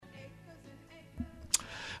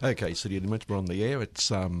Okay, City Limits, we're on the air. It's, is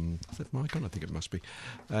that Mike on? I think it must be.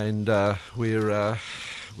 And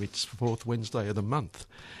it's the fourth Wednesday of the month.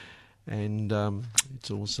 And it's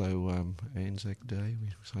also Anzac Day. We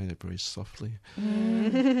say that very softly.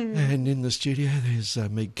 And in the studio, there's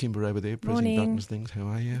Meg Kimber over there pressing buttons, things. How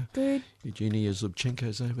are you? Good. Eugenia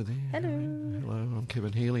Zubchenko's over there. Hello. Hello, I'm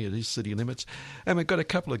Kevin Healy. It is City Limits. And we've got a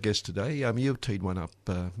couple of guests today. You've teed one up,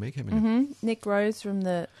 Meg, haven't you? Nick Rose from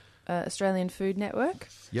the Australian Food Network.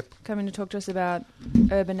 Yep. Coming to talk to us about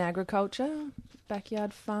urban agriculture,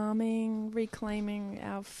 backyard farming, reclaiming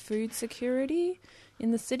our food security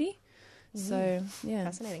in the city. So, yeah.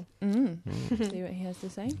 Fascinating. See what he has to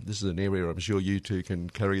say. This is an area I'm sure you two can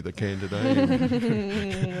carry the can today.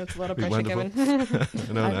 That's a lot of Be pressure, wonderful.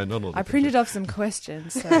 Kevin. No, not all. I printed off some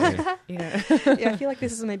questions, so, you know. Yeah, I feel like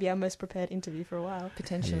this is maybe our most prepared interview for a while.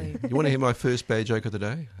 Potentially. You want to hear my first bad joke of the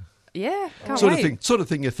day? Yeah, can't Sort wait. of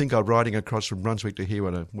thing you think of riding across from Brunswick to here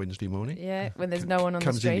on a Wednesday morning. Yeah, when there's no one on the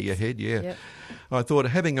Comes streets. into your head, yeah. Yep. I thought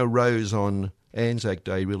having a rose on Anzac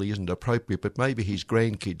Day really isn't appropriate, but maybe his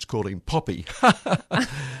grandkids call him Poppy.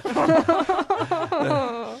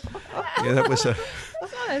 Yeah, that was a...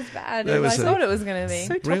 That's not as bad That as was I thought it was going to be.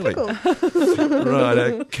 So Really? topical. Right,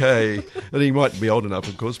 okay. And he might be old enough,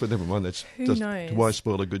 of course, but never mind. That's Who just knows? why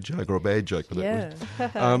spoil a good joke or a bad joke. But Yeah.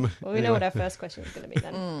 Well, we know anyway. what our first question is going to be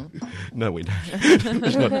then. No, we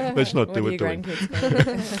don't. let's not What do are it. your Do it.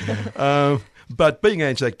 grandkids going? But being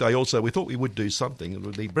Anzac Day also, we thought we would do something.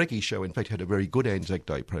 The Brecky Show, in fact, had a very good Anzac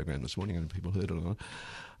Day program this morning, and people heard it or not.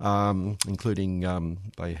 Including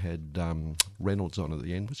they had Reynolds on at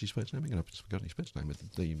the end. What's his first name? I've forgotten his first name.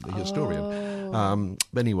 The historian.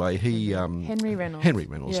 But anyway, he Henry Reynolds. Henry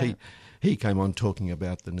Reynolds. Yeah. He came on talking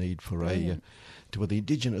about the need for for the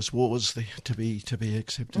Indigenous wars to be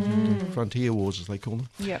accepted, the frontier wars as they call them.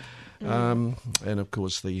 Yep. And of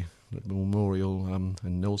course the memorial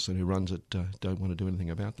and Nelson, who runs it, don't want to do anything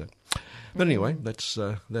about that. But anyway, that's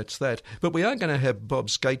that. But we are going to have Bob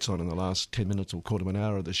Skates on in the last 10 minutes or quarter of an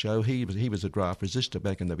hour of the show. He was a draft resistor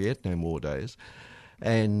back in the Vietnam War days.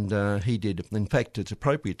 And he did. In fact, it's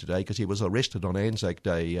appropriate today because he was arrested on Anzac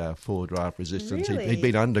Day for draft resistance. Really? He'd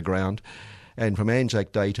been underground. And from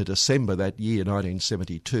Anzac Day to December that year,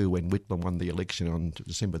 1972, when Whitlam won the election on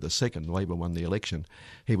December the 2nd, Labor won the election,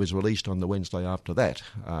 he was released on the Wednesday after that.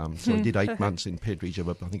 So he did 8 months in Pentridge of,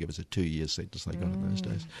 I think it was a 2-year sentence they got in those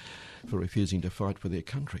days for refusing to fight for their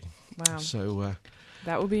country. Wow. So...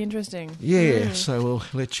 That will be interesting. yeah, so we'll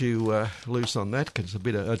let you loose on that because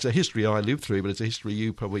it's a history I lived through, but it's a history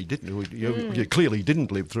you probably didn't. You clearly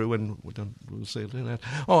didn't live through, and we'll see that.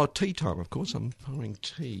 Oh, tea time, of course. I'm pouring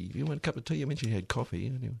tea. You want a cup of tea? You mentioned you had coffee.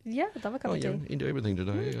 Anyway. Yeah, I'd love a cup of You're tea. into everything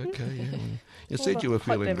today. Okay, yeah. Well, you All said the you were hot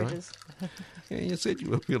feeling great. beverages. Yeah, you said you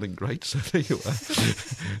were feeling great, so there you are.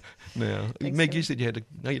 Now, Thanks, Meg, Kevin. you said you had to.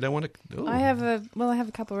 No, you don't want to. Oh, I have a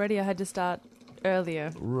cup already. I had to start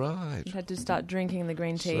earlier. Right. I had to start drinking the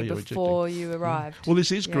green So tea you're before you arrived. Well,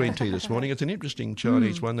 this is Yeah. green tea this morning. It's an interesting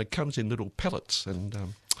Chinese one that comes in little pellets, and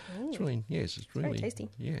it's really it's really Very tasty.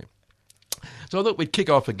 Yeah. So I thought we'd kick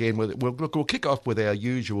off again with we'll kick off with our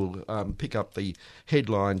usual pick up the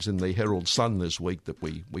headlines in the Herald Sun this week that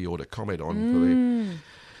we ought to comment on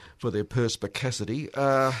for their perspicacity.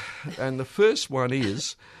 And the first one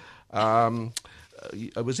is.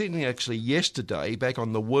 I was in actually yesterday, back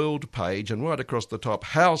on the World page, and right across the top,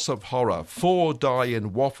 House of Horror, 4 die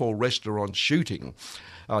in waffle restaurant shooting.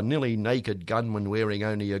 A nearly naked gunman wearing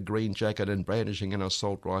only a green jacket and brandishing an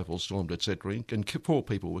assault rifle stormed, etc. And 4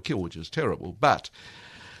 people were killed, which is terrible. But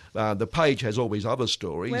the page has always other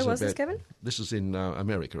stories. Where was this, Kevin? This is in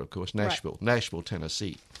America, of course, Right. Nashville,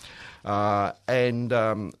 Tennessee. And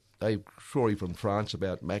a story from France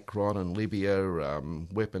about Macron and Libya,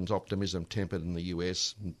 weapons optimism tempered in the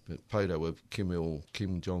US, photo of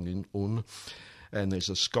Kim Jong-un. And there's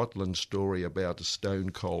a Scotland story about a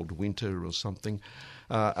stone cold winter or something.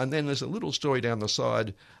 And then there's a little story down the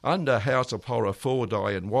side. Under House of Horror, 4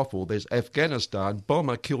 die in waffle. There's Afghanistan.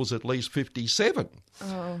 Bomber kills at least 57.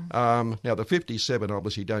 Now, the 57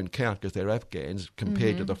 obviously don't count because they're Afghans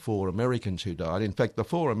compared to the 4 Americans who died. In fact, the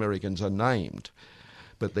 4 Americans are named.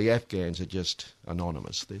 But the Afghans are just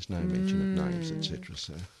anonymous. There's no mention of names, etc.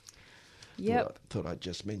 So, Yep. thought I'd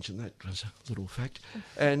just mention that as a little fact.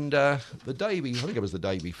 And I think it was the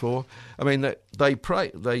day before. I mean,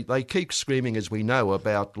 they keep screaming, as we know,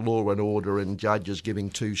 about law and order and judges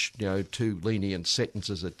giving too lenient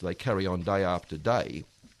sentences that they carry on day after day.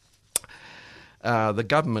 The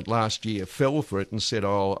government last year fell for it and said,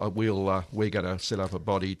 we're going to set up a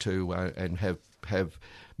body to and have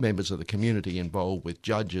members of the community involved with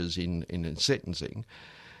judges in sentencing.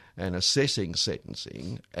 and assessing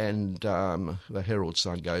sentencing, and the Herald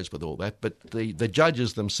Sun goes with all that. But the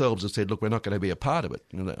judges themselves have said, look, we're not going to be a part of it.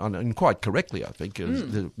 And quite correctly, I think.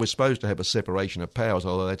 We're supposed to have a separation of powers,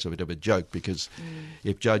 although that's a bit of a joke, because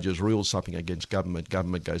if judges rule something against government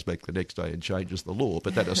goes back the next day and changes the law.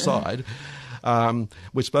 But that aside,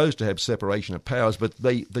 we're supposed to have separation of powers, but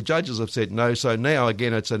the judges have said no. So now,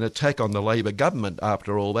 again, it's an attack on the Labor government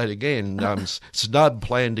after all that again. Snub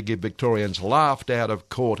plan to give Victorians laughed out of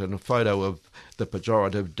court, and a photo of the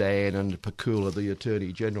pejorative Dan and Pakula, the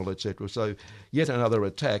Attorney-General, etc. So yet another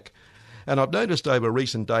attack. And I've noticed over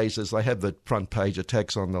recent days, as they have the front page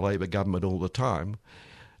attacks on the Labor government all the time,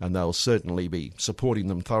 and they'll certainly be supporting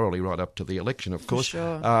them thoroughly right up to the election, of course.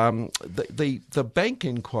 Sure. The bank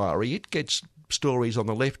inquiry, it gets stories on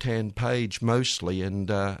the left-hand page mostly, and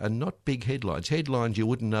not big headlines. Headlines you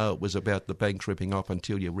wouldn't know it was about the banks ripping off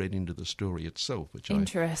until you read into the story itself, which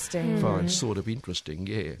Interesting. I find sort of interesting,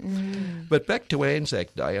 yeah. But back to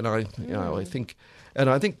Anzac Day, and I think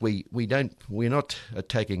we're not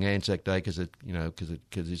attacking Anzac Day because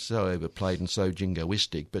it's so overplayed and so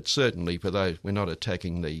jingoistic, but certainly for those, we're not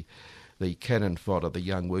attacking the cannon fodder, the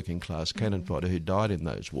young working class cannon fodder who died in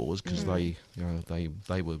those wars, because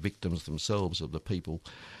they were victims themselves of the people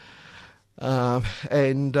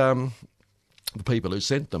and the people who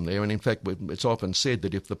sent them there. And in fact, it's often said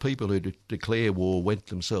that if the people who declare war went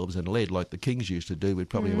themselves and led like the kings used to do, we'd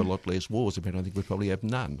probably have a lot less wars. I think we'd probably have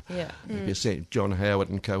none. Yeah. If you said John Howard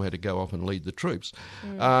and co had to go off and lead the troops.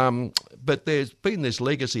 But there's been this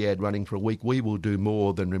legacy ad running for a week, we will do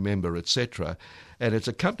more than remember, etc. And it's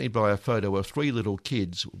accompanied by a photo of three little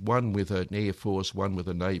kids, one with an Air Force, one with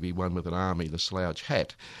a Navy, one with an Army, the slouch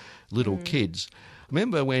hat, little kids.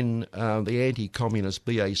 Remember when the anti-communist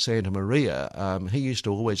B.A. Santa Maria, he used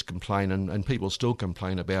to always complain, and people still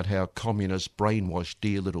complain about how communists brainwash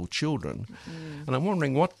dear little children. And I'm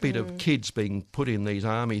wondering what bit of kids being put in these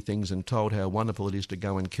army things and told how wonderful it is to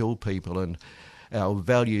go and kill people, and our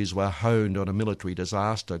values were honed on a military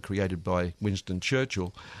disaster created by Winston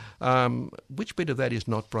Churchill. Which bit of that is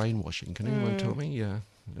not brainwashing? Can anyone tell me? Yeah.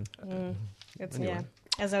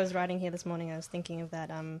 As I was writing here this morning, I was thinking of that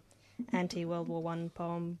anti-World War I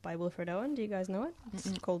poem by Wilfred Owen. Do you guys know it?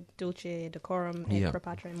 It's called Dulce Decorum et Pro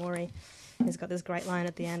Patre Mori. He's got this great line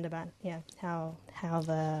at the end about how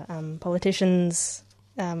the politicians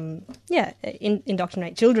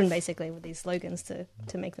indoctrinate children basically with these slogans to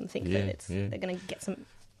make them think that they're going to get some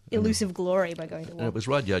elusive glory by going to war. And it was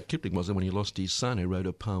Rudyard Kipling, wasn't it, when he lost his son, who wrote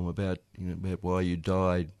a poem about why you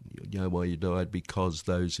died, why you died because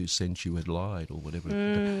those who sent you had lied, or whatever.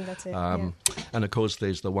 That's it. And of course,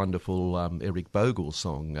 there's the wonderful Eric Bogle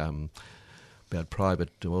song about private,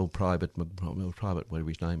 whatever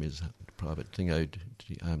his name is, Private Thingo.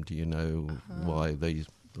 Do you know why they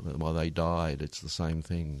died? It's the same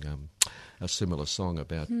thing. A similar song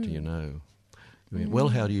about, do you know? Well,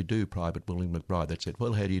 how do you do, Private William McBride? That's it.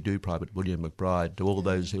 Well, how do you do, Private William McBride? Do all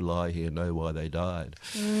those who lie here know why they died?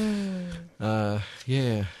 And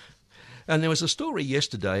there was a story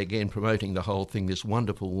yesterday, again, promoting the whole thing, this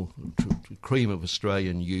wonderful cream of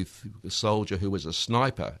Australian youth, a soldier who was a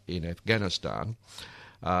sniper in Afghanistan.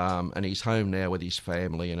 And he's home now with his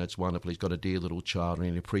family, and it's wonderful. He's got a dear little child,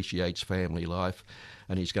 and he appreciates family life,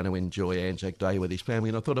 and he's going to enjoy Anzac Day with his family.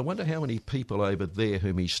 And I thought, I wonder how many people over there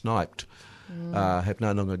whom he sniped have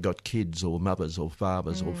no longer got kids or mothers or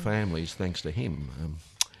fathers or families thanks to him.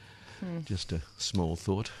 Just a small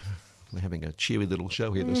thought. We're having a cheery little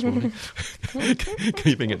show here this morning.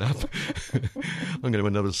 Keeping it up. I'm going to have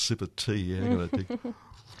another sip of tea. Yeah, I'm going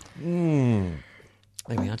to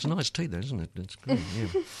Anyway, it's a nice tea though, isn't it? It's good,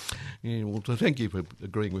 yeah. Well, thank you for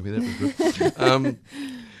agreeing with me. That was good.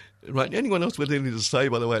 Right, anyone else with anything to say,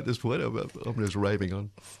 by the way, at this point? I'm just raving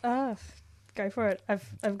on. Go for it.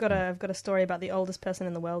 I've got a story about the oldest person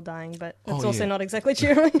in the world dying, but it's also not exactly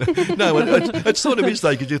cheering. No, it sort of is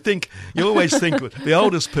though, because you always think the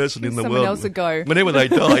oldest person in the world. Someone else would go. Whenever they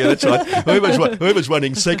die, that's right. Whoever's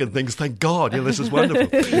running second thinks, thank God, this is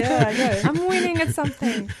wonderful. Yeah, I know. I'm winning at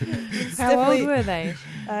something. How old were they?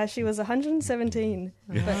 She was 117.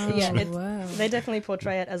 Yeah. But Wow. they definitely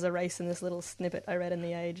portray it as a race in this little snippet I read in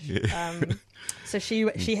The Age. Yeah. So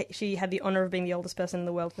she had the honour of being the oldest person in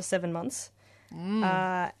the world for 7 months.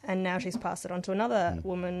 And now she's passed it on to another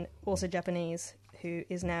woman, also Japanese, who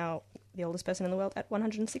is now the oldest person in the world at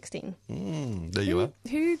 116. There you are.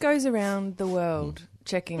 Who goes around the world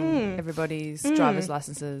checking everybody's driver's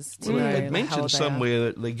licenses to know It how mentions old they are. somewhere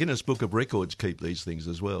that the Guinness Book of Records keep these things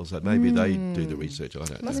as well, so maybe they do the research. I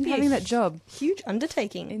don't know. Must be having a that job. huge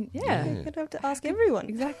undertaking. Yeah. You're going to have to ask everyone.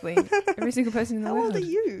 Exactly. Every single person in the How world. old are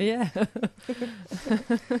you? Yeah.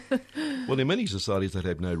 Well, there are many societies that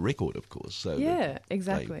have no record, of course. So Yeah,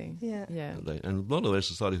 exactly. Yeah. Yeah. and a lot of those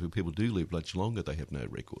societies where people do live much longer, they have no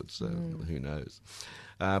records. So who knows?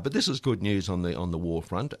 But this is good news on the war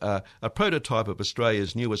front. A prototype of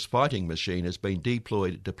Australia's newest fighting machine has been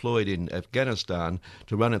deployed in Afghanistan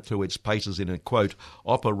to run it through its paces in a, quote,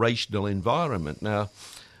 operational environment. Now,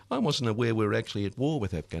 I wasn't aware we were actually at war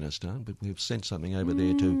with Afghanistan, but we've sent something over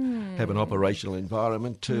there to have an operational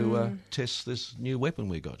environment to test this new weapon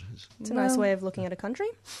we got. It's a nice way of looking at a country,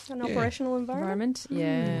 an operational environment.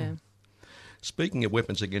 Yeah. Speaking of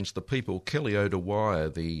weapons against the people, Kelly O'Dwyer,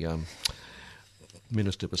 the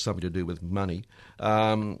Minister for something to do with money,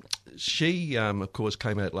 she, of course,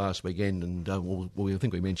 came out last weekend and, I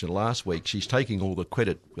think we mentioned last week, she's taking all the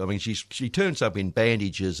credit. I mean, she turns up in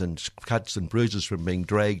bandages and cuts and bruises from being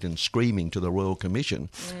dragged and screaming to the Royal Commission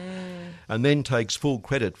and then takes full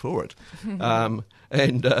credit for it.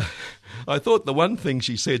 And I thought the one thing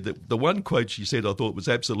she said, the one quote she said I thought was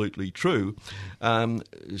absolutely true.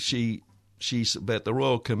 She's about the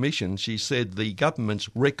Royal Commission, she said the government's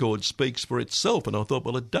record speaks for itself, and I thought,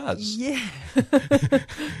 well, it does. Yeah.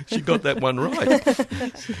 She got that one right.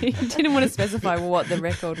 She didn't want to specify what the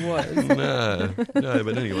record was. No,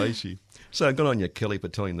 but anyway, so good on you, Kelly, for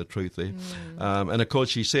telling the truth there. And of course,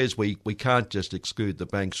 she says we can't just exclude the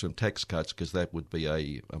banks from tax cuts because that would be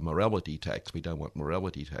a morality tax. We don't want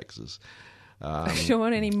morality taxes. I don't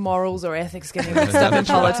want any morals or ethics getting mixed up in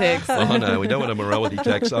politics. Oh, no, we don't want a morality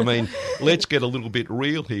tax. I mean, let's get a little bit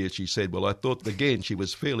real here, she said. Well, I thought, again, she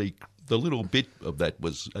was fairly... The little bit of that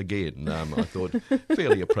was, again, I thought,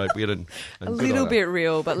 fairly appropriate and A good little on her. bit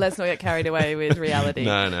real, but let's not get carried away with reality.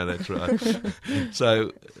 No, that's right.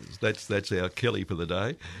 So that's our Kelly for the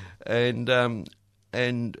day. And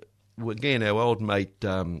again, our old mate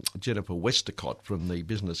Jennifer Westacott from the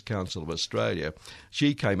Business Council of Australia,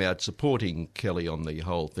 she came out supporting Kelly on the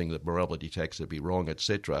whole thing that morality tax would be wrong,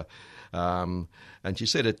 etc. And she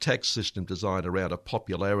said a tax system designed around a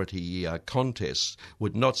popularity contest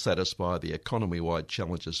would not satisfy the economy-wide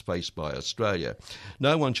challenges faced by Australia.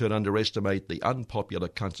 No one should underestimate the unpopular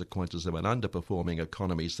consequences of an underperforming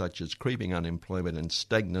economy such as creeping unemployment and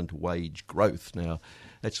stagnant wage growth. Now,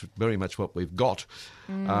 that's very much what we've got.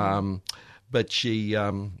 But she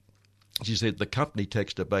said the company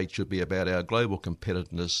tax debate should be about our global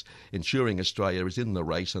competitiveness, ensuring Australia is in the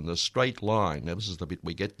race and the straight line. Now, this is the bit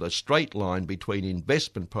we get, the straight line between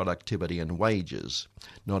investment productivity and wages,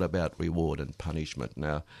 not about reward and punishment.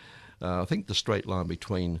 Now, I think the straight line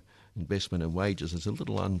between investment and wages is a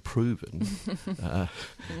little unproven.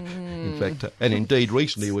 In fact, and indeed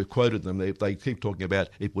recently we've quoted them, they keep talking about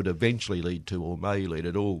it would eventually lead to or may lead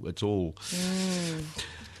at all.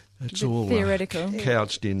 It's all theoretical,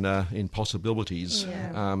 couched in possibilities.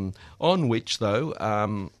 Yeah. On which, though,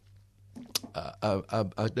 an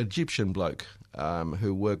Egyptian bloke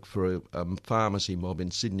who worked for a pharmacy mob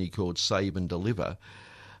in Sydney called Save and Deliver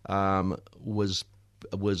was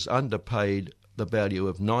underpaid the value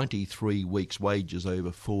of 93 weeks' wages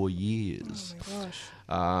over 4 years.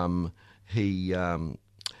 Oh my gosh.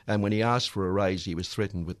 And when he asked for a raise, he was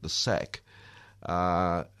threatened with the sack.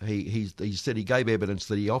 He said he gave evidence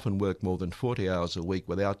that he often worked more than 40 hours a week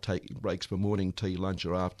without taking breaks for morning tea, lunch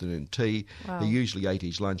or afternoon tea. Wow. He usually ate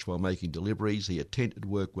his lunch while making deliveries. He attended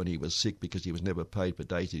work when he was sick because he was never paid for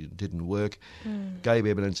days he didn't work. Gave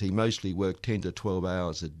evidence he mostly worked 10 to 12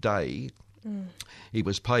 hours a day. He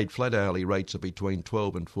was paid flat hourly rates of between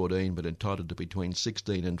 12 and 14, but entitled to between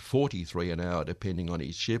 16 and 43 an hour, depending on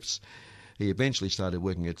his shifts. He eventually started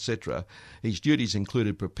working, etc. His duties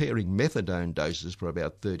included preparing methadone doses for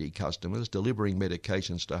about 30 customers, delivering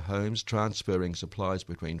medications to homes, transferring supplies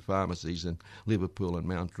between pharmacies in Liverpool and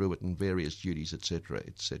Mount Druitt, and various duties, etc.,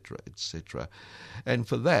 etc., etc. And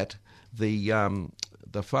for that, the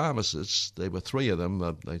pharmacists, there were three of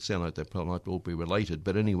them, they sound like they might all be related,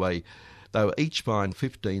 but anyway, they were each fined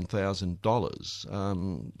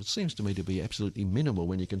 $15,000. It seems to me to be absolutely minimal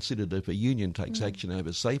when you consider that if a union takes action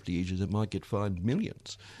over safety issues, it might get fined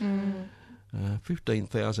millions.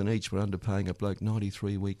 $15,000 each for underpaying a bloke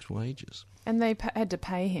 93 weeks' wages. And they had to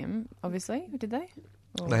pay him, obviously, did they?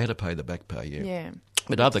 Or... They had to pay the back pay, yeah. Yeah.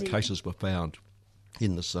 But other cases were found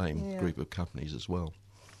in the same group of companies as well.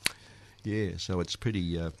 Yeah, so it's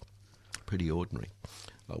pretty ordinary,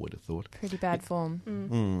 I would have thought. Pretty bad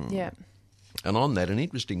form. Yeah. And on that, an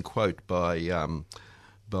interesting quote by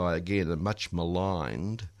again, a much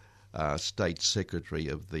maligned State Secretary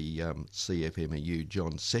of the CFMEU,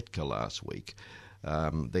 John Setka, last week.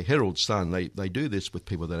 The Herald Sun, they do this with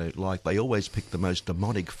people they don't like. They always pick the most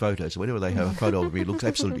demonic photos. Whenever they have a photo of me, it looks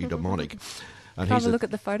absolutely demonic. And Can I have a look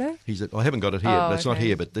at the photo? I haven't got it here. That's not okay.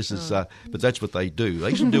 here, but this is. But that's what they do.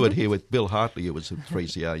 They used to do it here with Bill Hartley, who was at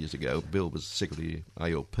 3CR years ago. Bill was Secretary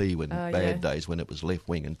of ALP when bad days, when it was left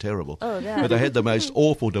wing and terrible. Oh, yeah. But they had the most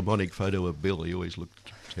awful demonic photo of Bill. He always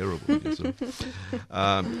looked terrible.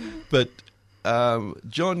 John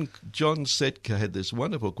Setka had this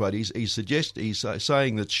wonderful quote. He's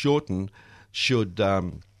saying that Shorten should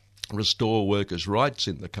restore workers' rights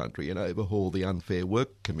in the country and overhaul the Unfair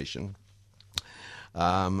Work Commission.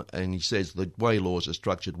 And he says the way laws are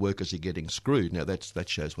structured, workers are getting screwed. Now that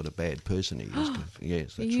shows what a bad person he is.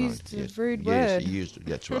 Yes, that's he used right. a rude word. Yes, he used.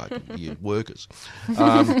 That's right. Workers.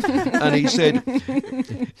 And he said,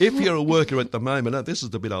 if you're a worker at the moment, this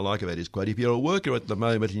is the bit I like about his quote. If you're a worker at the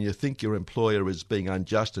moment and you think your employer is being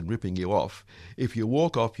unjust and ripping you off, if you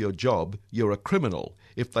walk off your job, you're a criminal.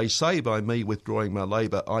 If they say by me withdrawing my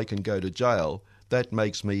labour I can go to jail, that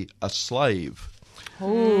makes me a slave.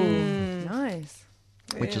 Oh, nice.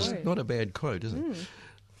 Which is not a bad quote, is it?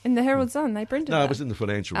 In the Herald Sun, they printed that? No, it was in the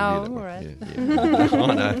Financial Review. All right.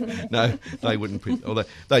 Yeah. No, they wouldn't print. Or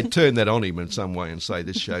they'd turn that on him in some way and say,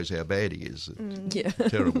 this shows how bad he is. Yeah.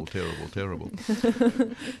 Terrible, terrible, terrible.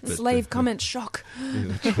 Slave comment shock.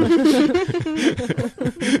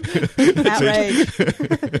 Outrage.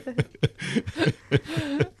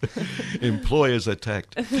 Employers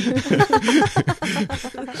attacked.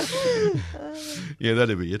 Yeah,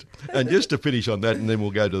 that'd be it. And just to finish on that, and then we'll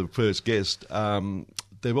go to the first guest.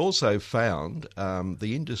 They've also found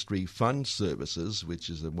the Industry Fund Services, which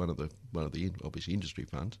is one of the obviously industry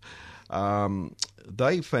funds.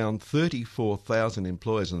 They found 34,000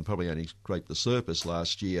 employers, and probably only scraped the surface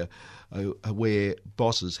last year, where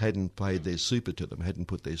bosses hadn't paid their super to them, hadn't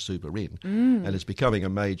put their super in, and it's becoming a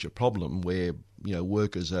major problem where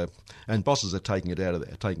workers and bosses are taking it out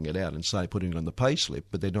and putting it on the pay slip,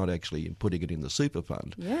 but they're not actually putting it in the super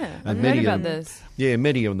fund. Yeah, and I've heard about this. Yeah,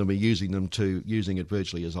 many of them are using it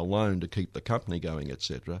virtually as a loan to keep the company going,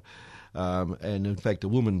 etc. And in fact, a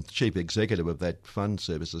woman, chief executive of that fund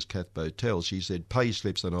services, Kath Botel, she said pay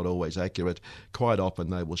slips are not always accurate. Quite often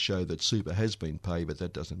they will show that super has been paid, but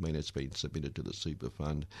that doesn't mean it's been submitted to the super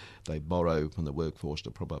fund. They borrow from the workforce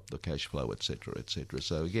to prop up the cash flow, etc., etc.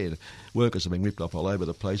 So again, workers are being ripped off all over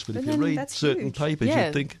the place, but if you read certain huge. papers,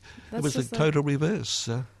 you'd think it was the total reverse,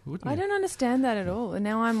 wouldn't you? I don't understand that at all. And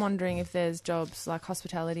now I'm wondering if there's jobs like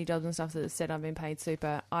hospitality jobs and stuff that said I've been paid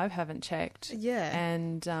super. I haven't checked. Yeah.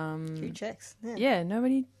 And few checks. yeah,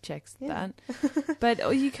 nobody checks that. But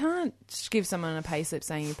you can't give someone a pay slip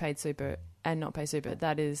saying you paid super and not pay super.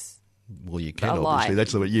 That is well, you can a obviously. lie.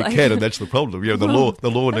 That's you can, and that's the problem. The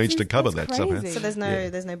law needs to cover that crazy. somehow. So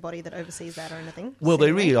there's no body that oversees that or anything. Well,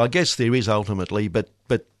 I guess there is ultimately, but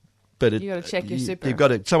you got to check your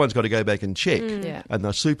super. Someone's got to go back and check, Yeah. and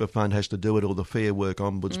the super fund has to do it, or the Fair Work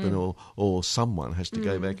Ombudsman, or someone has to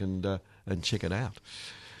go back and check it out.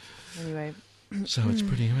 Anyway. So it's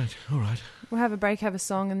pretty much all right. We'll have a break, have a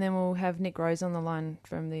song, and then we'll have Nick Rose on the line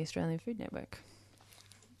from the Australian Food Network.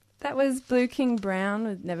 That was Blue King Brown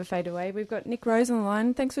with Never Fade Away. We've got Nick Rose on the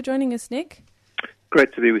line. Thanks for joining us, Nick.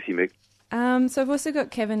 Great to be with you, Meg. So I've also got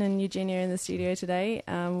Kevin and Eugenia in the studio today.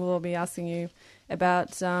 We'll all be asking you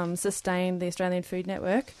about Sustain, the Australian Food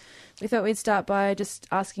Network. We thought we'd start by just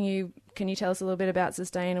asking you, can you tell us a little bit about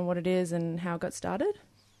Sustain and what it is and how it got started?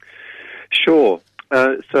 Sure.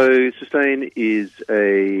 So Sustain is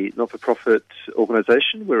a not-for-profit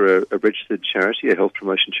organisation. We're a registered charity, a health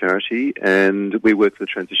promotion charity, and we work for the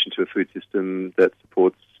transition to a food system that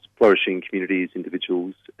supports flourishing communities,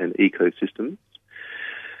 individuals and ecosystems.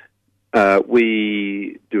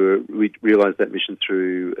 We realise that mission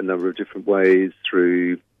through a number of different ways,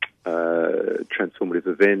 through transformative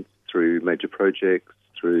events, through major projects,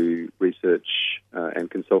 through research and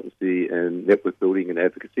consultancy and network building and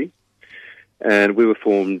advocacy. And we were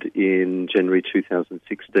formed in January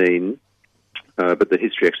 2016, but the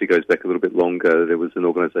history actually goes back a little bit longer. There was an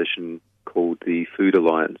organisation called the Food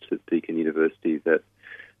Alliance at Deakin University that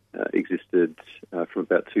existed from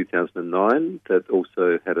about 2009 that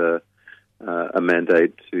also had a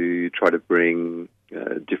mandate to try to bring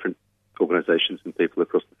different organisations and people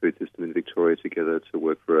across the food system in Victoria together to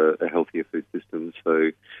work for a healthier food system.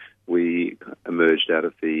 So we emerged out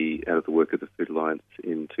of the work of the Food Alliance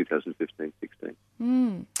in 2015-16.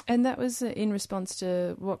 And that was in response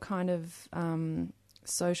to what kind of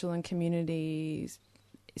social and community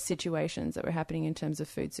situations that were happening in terms of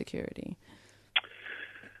food security?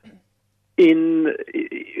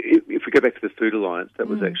 If we go back to the Food Alliance, that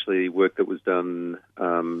was actually work that was done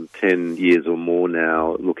 10 years or more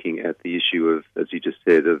now, looking at the issue of, as you just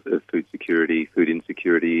said, of food security, food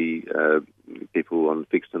insecurity, people on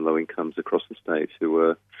fixed and low incomes across the state who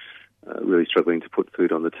were really struggling to put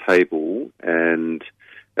food on the table. And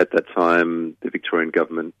at that time, the Victorian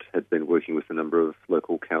government had been working with a number of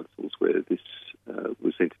local councils where this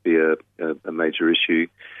was seen to be a major issue,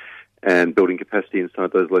 and building capacity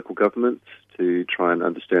inside those local governments to try and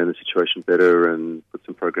understand the situation better and put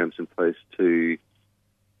some programs in place to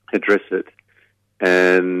address it.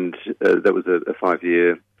 And that was a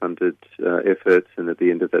 5-year funded effort, and at the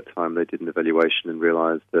end of that time they did an evaluation and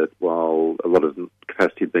realised that while a lot of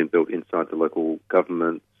capacity had been built inside the local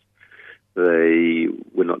governments, they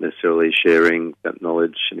were not necessarily sharing that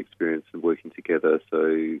knowledge and experience and working together.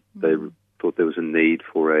 So they thought there was a need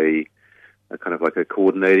for a kind of like a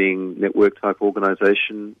coordinating network type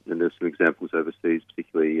organisation. And there's some examples overseas,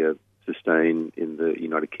 particularly Sustain in the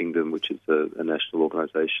United Kingdom, which is a national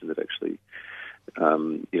organisation that actually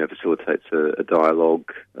facilitates a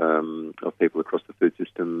dialogue of people across the food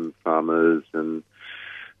system, farmers and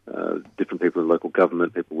different people in local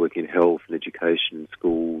government, people working in health and education,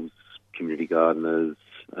 schools, community gardeners,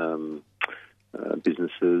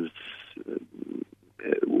 businesses,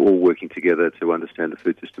 all working together to understand the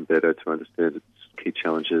food system better, to understand its key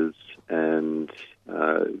challenges, and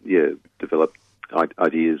develop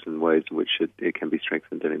ideas and ways in which it can be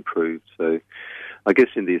strengthened and improved. So I guess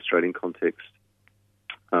in the Australian context,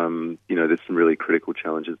 there's some really critical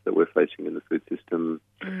challenges that we're facing in the food system.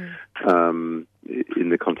 In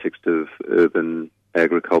the context of urban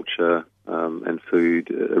agriculture and food,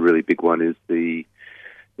 a really big one is the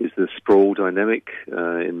sprawl dynamic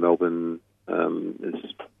in Melbourne. As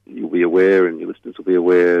you'll be aware, and your listeners will be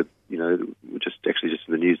aware, just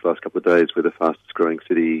in the news the last couple of days, we're the fastest growing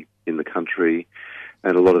city in the country,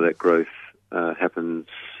 and a lot of that growth happens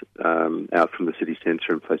out from the city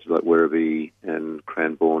centre in places like Werribee and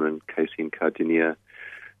Cranbourne and Casey and Cardinia,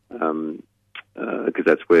 because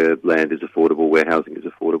that's where land is affordable, where housing is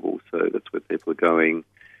affordable, so that's where people are going.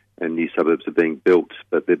 And new suburbs are being built,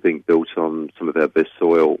 but they're being built on some of our best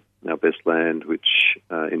soil, our best land, which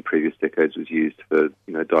in previous decades was used for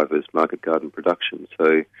diverse market garden production.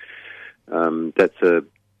 So that's a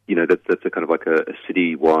kind of like a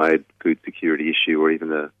city-wide food security issue, or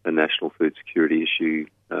even a national food security issue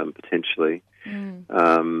potentially.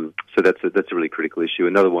 So that's a really critical issue.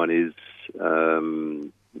 Another one is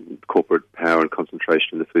corporate power and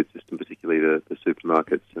concentration in the food system, particularly the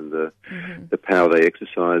supermarkets and the power they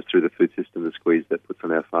exercise through the food system, the squeeze that puts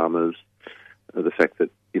on our farmers, the fact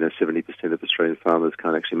that 70% of Australian farmers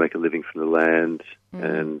can't actually make a living from the land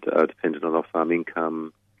and are dependent on off-farm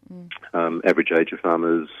income. Average age of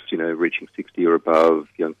farmers, reaching 60 or above,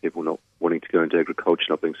 young people not wanting to go into agriculture,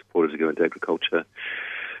 not being supported to go into agriculture.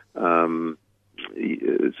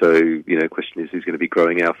 Question is, who's going to be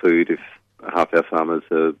growing our food if half our farmers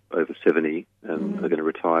are over 70 and are going to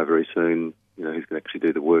retire very soon? Who's going to actually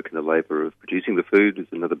do the work and the labour of producing the food is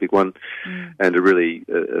another big one. And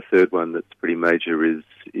a third one that's pretty major is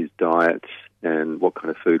diet and what kind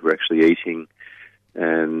of food we're actually eating,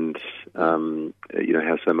 and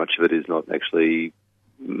how so much of it is not actually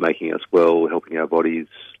making us well, helping our bodies.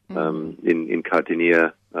 In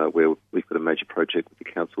Cardinia, where we've got a major project with the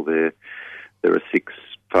council there are 6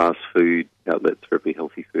 fast food outlets for every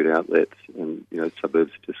healthy food outlet, and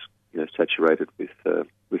suburbs are just saturated with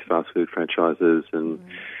fast food franchises, and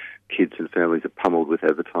kids and families are pummeled with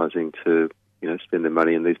advertising to spend their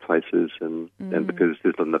money in these places, and because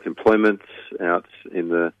there's not enough employment out in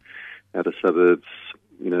the outer suburbs,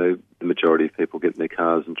 the majority of people get in their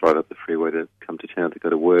cars and drive up the freeway to come to town to go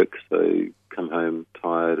to work, so come home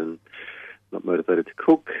tired and not motivated to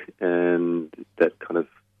cook, and that kind of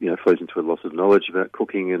flows into a loss of knowledge about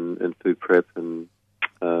cooking and food prep, and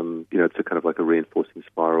it's a kind of like a reinforcing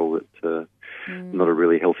spiral that's not a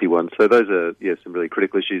really healthy one. So those are some really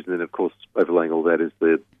critical issues, and then of course overlaying all that is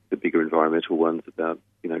the bigger environmental ones about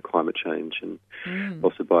climate change and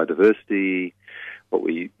loss of biodiversity, what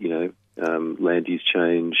we land use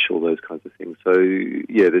change, all those kinds of things. So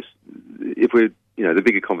the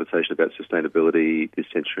bigger conversation about sustainability this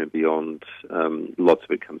century and beyond, lots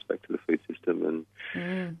of it comes back to the food system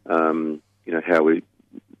and how we're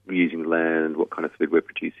using land, what kind of food we're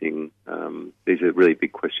producing. These are really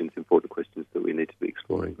big questions, important questions that we need to be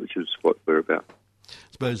exploring, which is what we're about.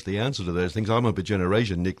 I suppose the answer to those things, I'm of a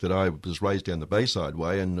generation, Nick, that I was raised down the Bayside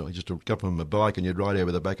way, and I just got on my bike and you'd ride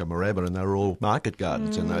over the back of Moorabbin, and they were all market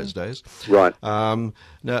gardens in those days. Right. Now,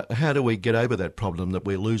 how do we get over that problem that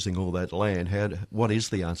we're losing all that land? What is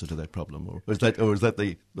the answer to that problem? Or is that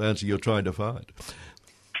the answer you're trying to find?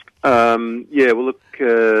 Well, look,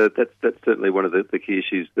 that's certainly one of the key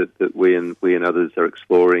issues that we and others are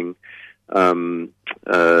exploring. We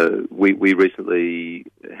recently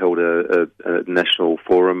held a national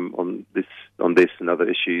forum on this and other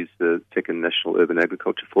issues, the second National Urban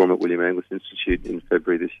Agriculture Forum at William Angliss Institute in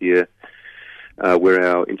February this year, where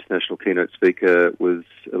our international keynote speaker was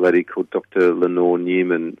a lady called Dr. Lenore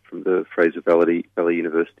Newman from the Fraser Valley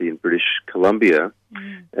University in British Columbia.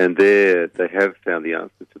 And there they have found the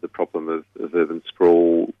answer to the problem of urban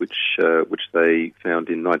sprawl, which they found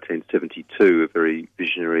in 1972, a very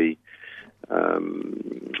visionary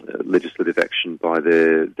legislative action by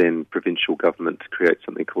their then provincial government to create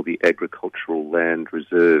something called the Agricultural Land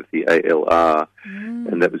Reserve, the ALR,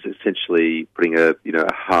 and that was essentially putting a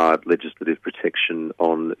hard legislative protection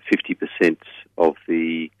on 50% of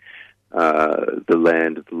the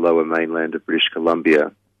land of the lower mainland of British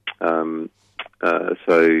Columbia.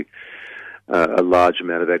 A large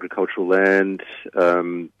amount of agricultural land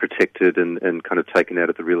protected and kind of taken out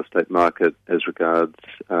of the real estate market as regards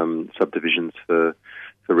subdivisions for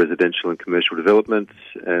residential and commercial development,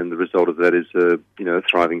 and the result of that is a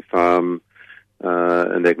thriving farm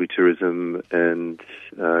and agritourism and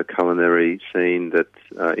culinary scene that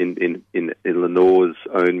in Lenore's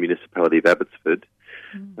own municipality of Abbotsford,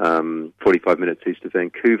 45 minutes east of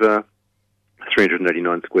Vancouver,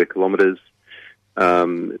 389 square kilometres.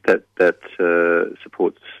 That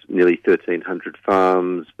supports nearly 1,300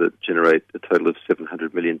 farms that generate a total of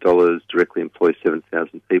 $700 million, directly employ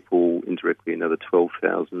 7,000 people, indirectly another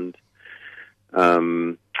 12,000.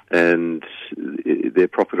 And they're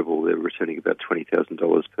profitable. They're returning about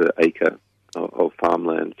 $20,000 per acre of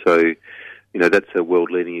farmland. So, that's a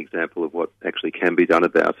world-leading example of what actually can be done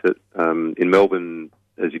about it. In Melbourne,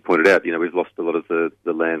 as you pointed out, we've lost a lot of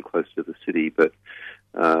the land close to the city, but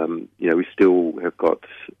we still have got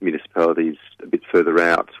municipalities a bit further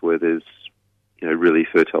out where there's, really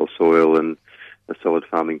fertile soil and a solid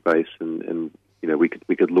farming base, and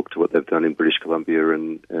we could look to what they've done in British Columbia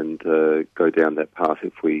and go down that path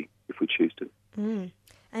if we choose to.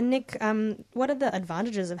 And Nick, what are the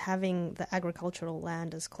advantages of having the agricultural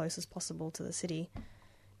land as close as possible to the city?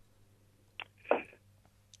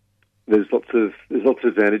 There's lots of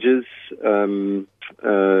advantages.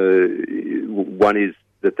 One is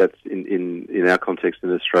that's in our context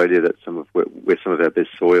in Australia, that's where some of our best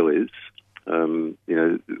soil is.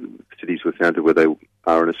 Cities were founded where they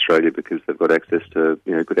are in Australia because they've got access to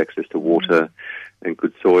good access to water and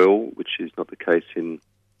good soil, which is not the case in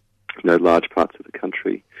large parts of the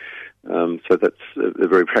country. So that's a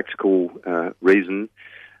very practical reason.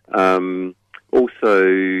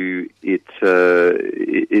 Also,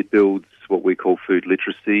 it builds what we call food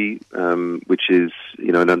literacy, which is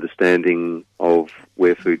an understanding of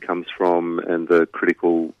where food comes from and the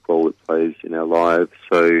critical role it plays in our lives.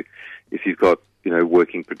 So, if you've got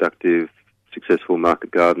working, productive, successful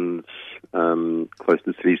market gardens close to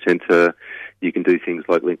the city centre, you can do things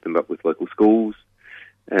like link them up with local schools,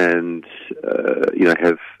 and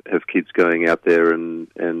have kids going out there and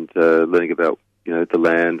learning about the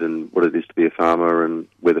land and what it is to be a farmer and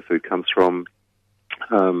where the food comes from.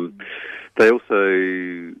 They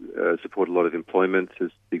also support a lot of employment,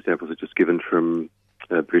 as the examples are just given from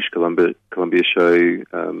British Columbia show.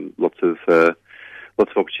 Lots of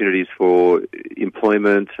opportunities for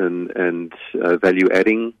employment and value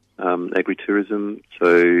adding agritourism.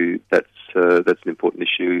 So that's an important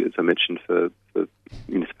issue, as I mentioned, for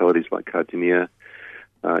municipalities like Cardinia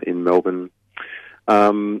in Melbourne.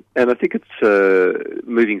 And I think it's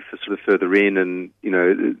moving sort of further in, and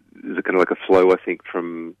there's a kind of like a flow, I think,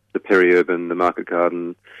 from the peri-urban, the market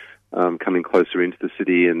garden, coming closer into the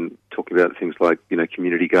city and talking about things like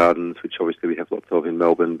community gardens, which obviously we have lots of in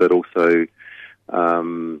Melbourne, but also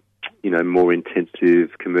more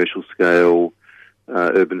intensive commercial scale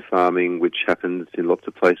urban farming, which happens in lots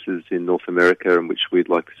of places in North America, and which we'd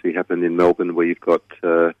like to see happen in Melbourne, where you've got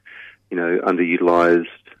underutilised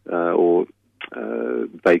or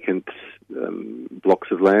vacant blocks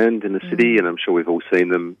of land in the city, and I'm sure we've all seen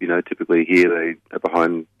them. Typically here they are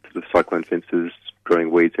behind sort of cyclone fences,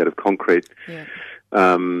 growing weeds out of concrete. Yeah.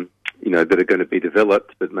 That are going to be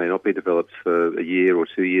developed, but may not be developed for a year or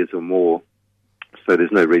 2 years or more. So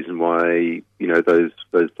there's no reason why those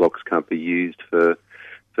blocks can't be used for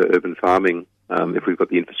urban farming if we've got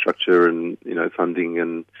the infrastructure and funding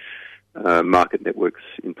and market networks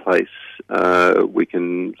in place. We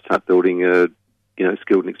can start building a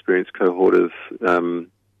skilled and experienced cohort of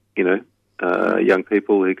young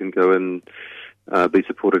people who can go and be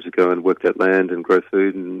supported to go and work that land and grow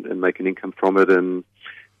food and make an income from it. And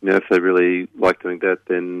if they really like doing that,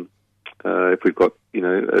 then if we've got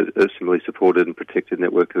a similarly supported and protected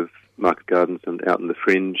network of market gardens and out in the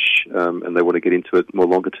fringe, and they want to get into it more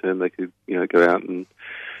longer term, they could, go out and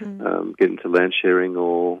get into land sharing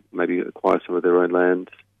or maybe acquire some of their own land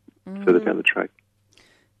further down the track.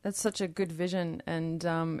 That's such a good vision, and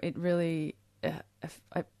it really,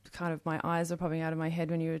 my eyes were popping out of my head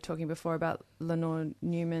when you were talking before about Lenore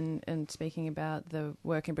Newman and speaking about the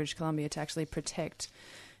work in British Columbia to actually protect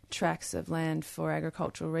tracts of land for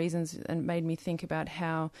agricultural reasons, and made me think about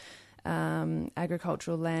how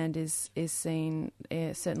agricultural land is seen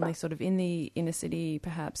certainly sort of in the inner city,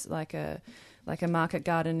 perhaps like a market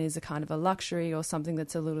garden is a kind of a luxury or something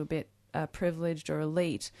that's a little bit privileged or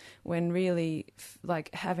elite, when really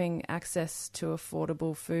having access to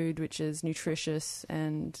affordable food which is nutritious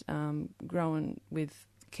and grown with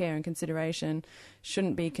care and consideration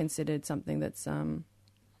shouldn't be considered something that's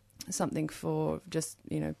something for just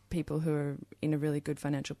people who are in a really good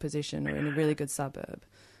financial position or in a really good suburb.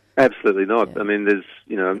 Absolutely not. Yeah. I mean, there's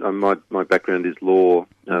my background is law.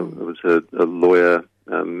 I was a lawyer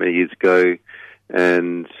many years ago,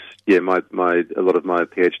 and a lot of my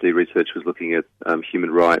PhD research was looking at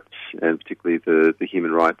human rights, and particularly the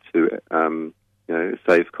human right to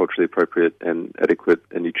safe, culturally appropriate, and adequate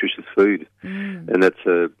and nutritious food, and that's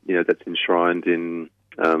enshrined in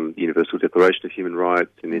the Universal Declaration of Human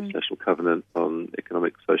Rights and the International Covenant on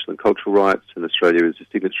Economic, Social and Cultural Rights, and Australia is a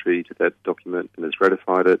signatory to that document and has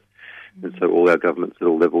ratified it, and so all our governments at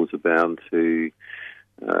all levels are bound to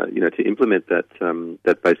implement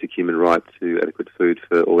that basic human right to adequate food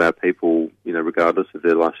for all our people, regardless of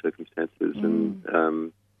their life circumstances. And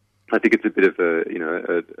I think it's a bit of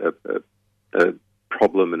a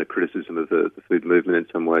problem and a criticism of the food movement in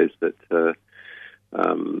some ways that the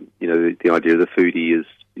idea of the foodie is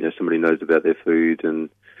somebody who knows about their food and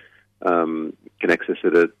can access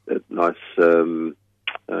it at nice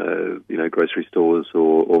grocery stores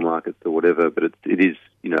or markets or whatever, but it is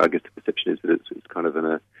I guess the perception is that it's kind of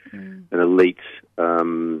an elite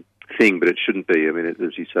thing, but it shouldn't be. I mean,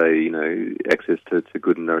 as you say, access to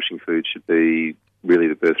good and nourishing food should be really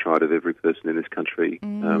the birthright of every person in this country,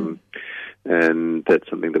 and that's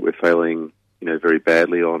something that we're failing very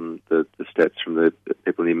badly on. The stats from the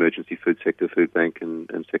people in the emergency food sector, Food Bank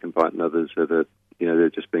and Second Bite and others, are that they're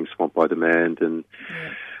just being swamped by demand,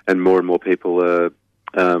 and more people are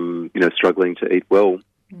struggling to eat well,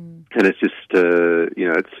 and it's just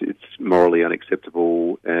it's morally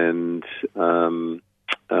unacceptable, and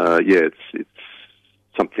it's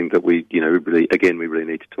something that we really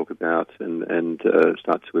need to talk about and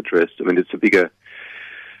start to address. I mean, it's a bigger.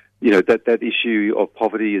 That issue of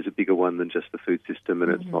poverty is a bigger one than just the food system,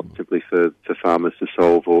 and it's not simply for farmers to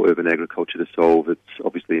solve or urban agriculture to solve. It's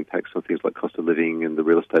obviously impacts on things like cost of living and the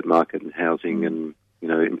real estate market and housing and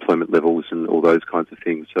employment levels and all those kinds of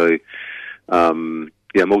things. So,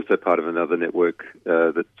 I'm also part of another network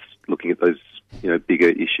that's looking at those bigger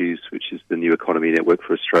issues, which is the New Economy Network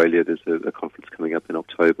for Australia. There's a conference coming up in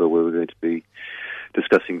October where we're going to be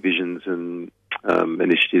discussing visions and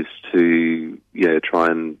initiatives to try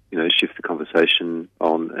and shift the conversation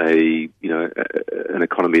on an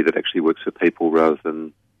economy that actually works for people rather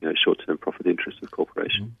than short-term profit interests of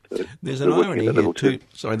corporations. So there's an irony here too.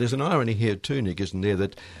 Sorry, there's an irony here too, Nick, isn't there?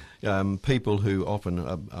 That people who often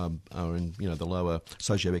are in the lower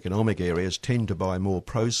socioeconomic areas tend to buy more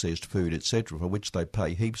processed food, etc., for which they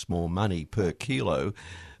pay heaps more money per kilo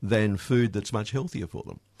than food that's much healthier for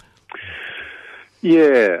them.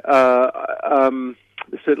 Yeah,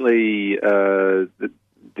 certainly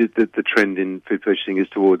the trend in food purchasing is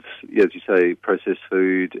towards, as you say, processed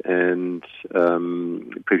food and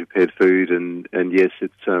pre-prepared food, and yes,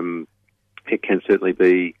 it can certainly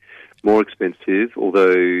be more expensive,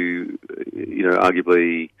 although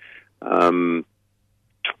arguably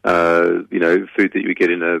food that you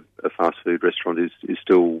get in a fast food restaurant is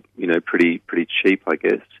still pretty cheap, I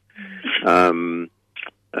guess, and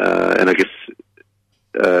I guess.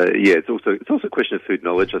 It's also a question of food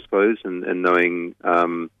knowledge, I suppose, and knowing,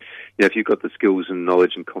 if you've got the skills and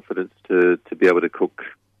knowledge and confidence to be able to cook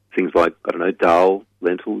things like, dal,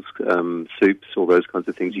 lentils, soups, all those kinds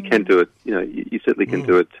of things, you can do it. You certainly can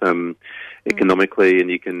do it economically, and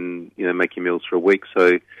you can make your meals for a week.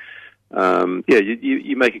 So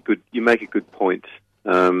you make a good point.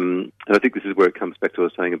 And I think this is where it comes back to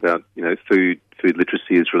what I was saying about food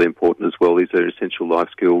literacy is really important as well. These are essential life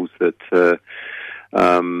skills that.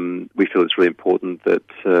 We feel it's really important that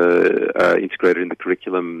are integrated in the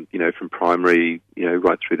curriculum, from primary,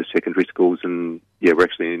 right through to secondary schools. And we're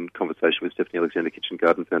actually in conversation with Stephanie Alexander Kitchen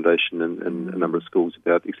Garden Foundation and a number of schools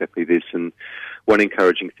about exactly this. And one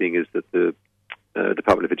encouraging thing is that the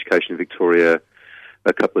Department of Education in Victoria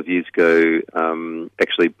a couple of years ago,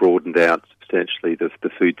 actually broadened out substantially the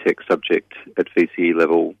food tech subject at VCE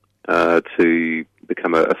level to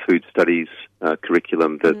become a food studies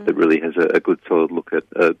curriculum that really has a good solid look at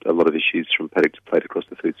a lot of issues from paddock to plate across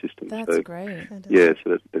the food system. That's great. Yeah,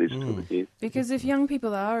 so that is good news. Because if young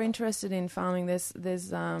people are interested in farming, there's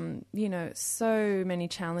so many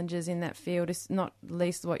challenges in that field. It's not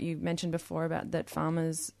least what you mentioned before about that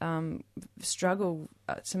farmers struggle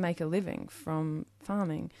to make a living from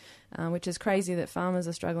farming, which is crazy that farmers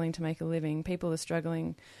are struggling to make a living. People are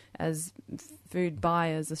struggling as food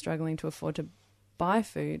buyers are struggling to afford to buy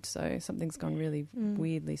food, so something's gone really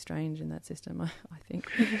weirdly strange in that system, I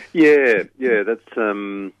think. Yeah, that's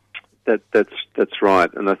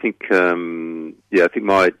right, and I think I think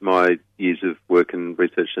my years of work and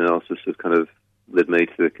research and analysis have kind of led me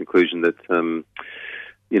to the conclusion that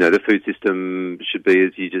the food system should be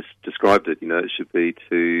as you just described it. It should be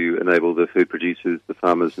to enable the food producers, the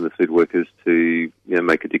farmers, and the food workers to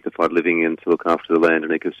make a dignified living and to look after the land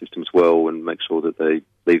and ecosystems well, and make sure that they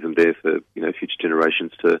leave them there for future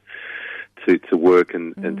generations to work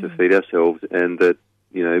and to feed ourselves, and that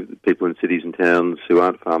people in cities and towns who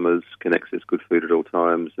aren't farmers can access good food at all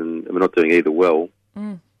times, and we're not doing either well.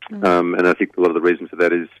 And I think a lot of the reason for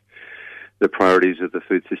that is the priorities of the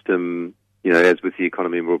food system, as with the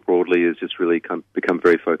economy more broadly, has just really become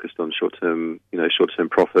very focused on short-term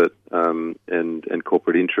profit and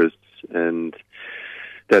corporate interests, and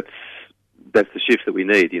that's the shift that we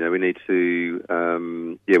need. We need to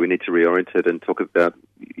reorient it and talk about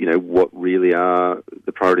what really are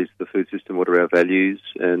the priorities of the food system, what are our values,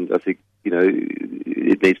 and I think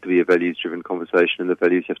it needs to be a values-driven conversation, and the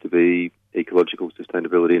values have to be ecological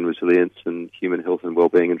sustainability and resilience and human health and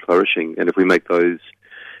well-being and flourishing. And if we make those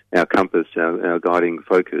our compass, our guiding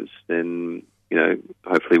focus, then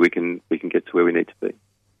hopefully we can get to where we need to be.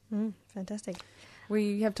 Fantastic.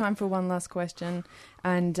 We have time for one last question,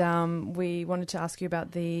 and we wanted to ask you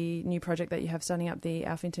about the new project that you have starting up, the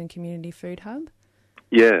Alphington Community Food Hub.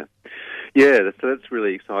 Yeah, that's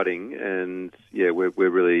really exciting, and we're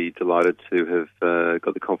really delighted to have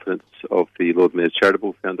got the confidence of the Lord Mayor's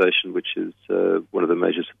Charitable Foundation, which is one of the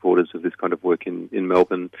major supporters of this kind of work in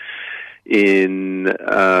Melbourne, in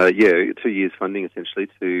 2 years funding essentially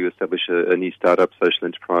to establish a new startup social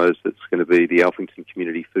enterprise that's going to be the Alphington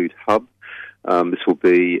Community Food Hub. This will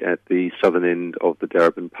be at the southern end of the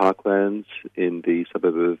Darebin Parklands in the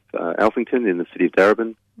suburb of Alphington in the city of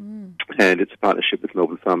Darebin. And it's a partnership with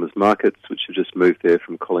Melbourne Farmers Markets, which have just moved there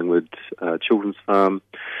from Collingwood Children's Farm.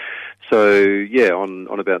 So,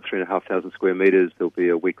 on about 3,500 square metres, there'll be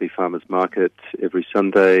a weekly farmers market every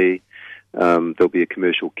Sunday. There'll be a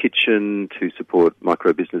commercial kitchen to support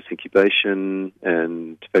micro-business incubation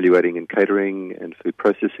and value-adding and catering and food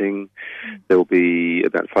processing. There will be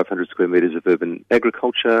about 500 square metres of urban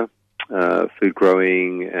agriculture, food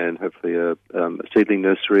growing, and hopefully a seedling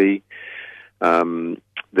nursery.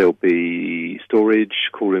 There'll be storage,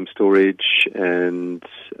 cool room storage, and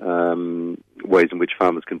ways in which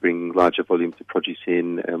farmers can bring larger volumes of produce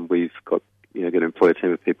in. And we've got going to employ a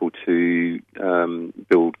team of people to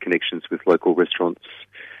build connections with local restaurants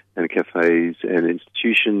and cafes and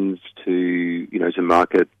institutions to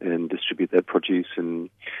market and distribute that produce and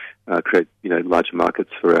create larger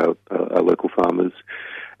markets for our local farmers.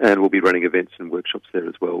 And we'll be running events and workshops there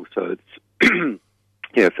as well. So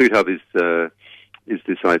it's Food Hub is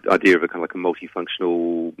this idea of a kind of like a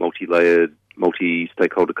multifunctional, multi-layered,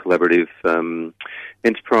 multi-stakeholder collaborative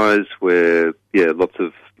enterprise where lots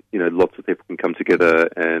of people can come together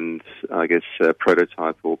and I guess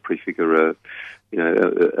prototype or prefigure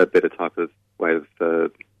a better type of way of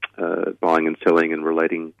buying and selling and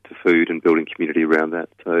relating to food and building community around that.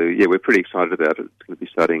 So we're pretty excited about it. It's going to be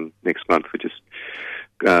starting next month. We're just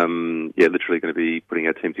literally going to be putting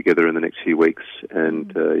our team together in the next few weeks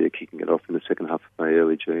and kicking it off in the second half of May,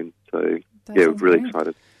 early June. So we're really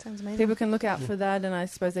excited. Sounds amazing. People can look out for that, and I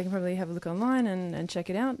suppose they can probably have a look online and check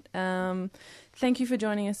it out. Thank you for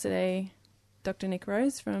joining us today, Dr. Nick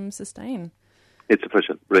Rose from Sustain. It's a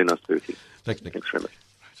pleasure. Really nice to be with you. Thanks, Nick. Thanks very much.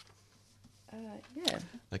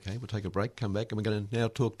 Okay, we'll take a break, come back, and we're going to now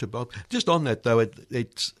talk to Bob. Just on that, though,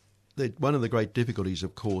 it's one of the great difficulties,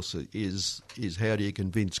 of course, is how do you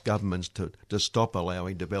convince governments to stop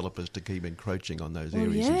allowing developers to keep encroaching on those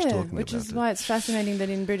areas he's talking about. Which is why it's fascinating that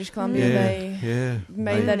in British Columbia they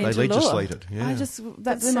made that into law. They legislated. Yeah.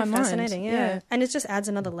 That blew my mind. Fascinating, yeah. And it just adds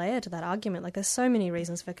another layer to that argument. Like there's so many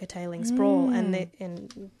reasons for curtailing sprawl,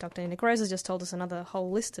 and Dr. Nick Rose has just told us another whole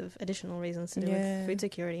list of additional reasons to do with food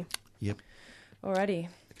security. Yep. Alrighty.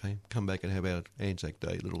 Okay, come back and have our Anzac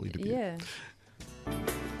Day little interview. Yeah.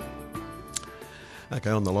 Okay,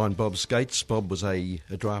 on the line, Bob Skates. Bob was a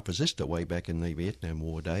draft resistor way back in the Vietnam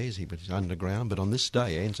War days. He was underground, but on this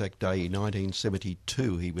day, Anzac Day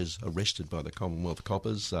 1972, he was arrested by the Commonwealth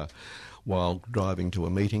Coppers while driving to a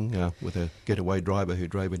meeting with a getaway driver who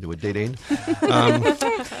drove into a dead end.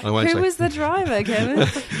 Who was the driver, Kevin?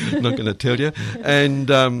 Not going to tell you.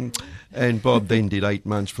 And Bob then did 8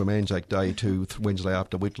 months from Anzac Day to Wednesday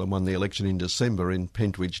after Whitlam won the election in December in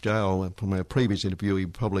Pentridge Jail. From our previous interview, he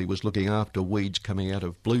probably was looking after weeds coming out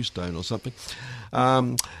of Bluestone or something.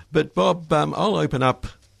 But Bob, I'll open up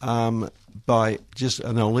by just,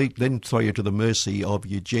 and I'll then throw you to the mercy of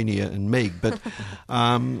Eugenia and Meg. But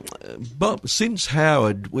Bob, since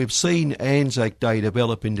Howard, we've seen Anzac Day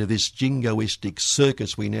develop into this jingoistic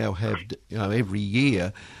circus we now have, every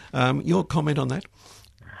year. Your comment on that?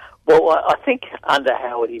 Well, I think under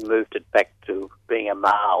Howard he moved it back to being an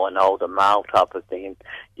older male type of thing. And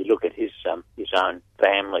you look at his own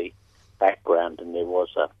family background, and there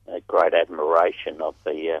was a great admiration of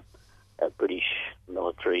the British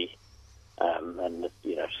military and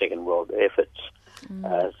the Second World efforts.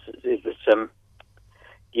 It was,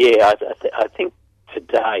 I think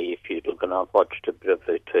today, if you look, and I've watched a bit of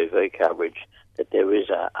the TV coverage, that there is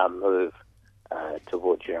a move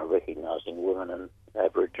towards recognising women and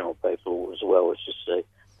Aboriginal people as well as just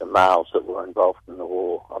the males that were involved in the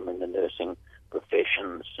war. I mean, the nursing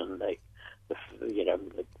professions and the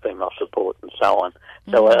female support and so on.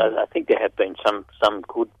 So I think there have been some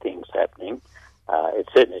good things happening. It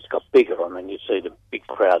certainly has got bigger. I mean, you see the big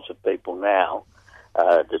crowds of people now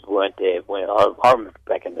that weren't there. I remember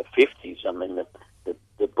back in the 50s. I mean,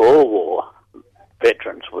 the Boer War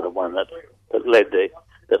veterans were the one that led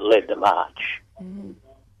the march.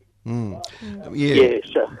 Yeah,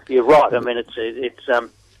 so you're right. I mean,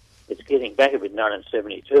 it's getting back a bit.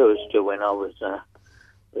 1972 as to when I was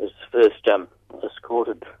first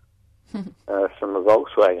escorted from a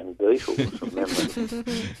Volkswagen Beetle from memory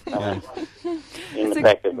in the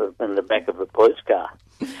back of a police car.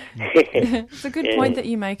 It's a good point that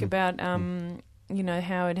you make about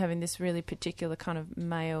Howard having this really particular kind of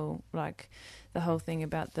male, like the whole thing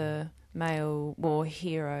about the male war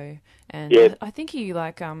hero, and I think he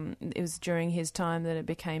it was during his time that it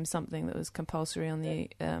became something that was compulsory on the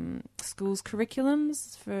schools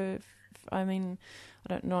curriculums I'm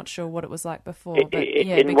not sure what it was like before, but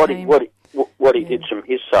what he did from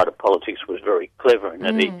his side of politics was very clever, in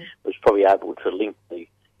that he was probably able to link the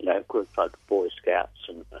groups like the Boy Scouts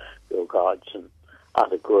and Girl Guides and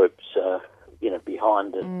other groups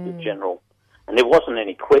behind the general. And there wasn't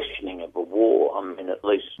any questioning of a war. I mean, at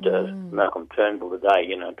least Malcolm Turnbull today,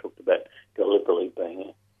 talked about Gallipoli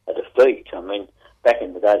being a defeat. I mean, back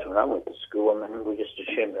in the days when I went to school, I mean, we just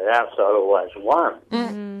assumed that our side always won.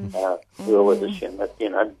 We always assumed that,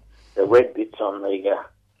 the red bits on the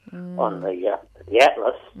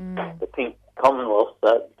Atlas, the pink Commonwealth,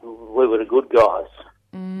 that we were the good guys.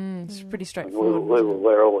 It's pretty straightforward. We were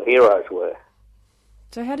where all the heroes were.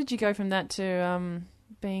 So how did you go from that to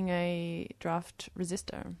being a draft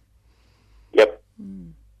resistor? Yep.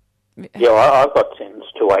 Yeah, I got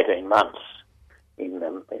sentenced to 18 months in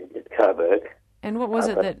Coburg. And what was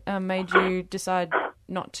it that made you decide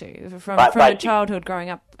not to? From your childhood growing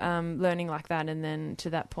up, learning like that, and then to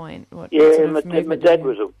that point, my dad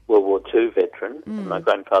was a World War II veteran, and my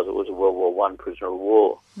grandfather was a World War I prisoner of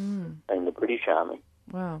war in the British Army.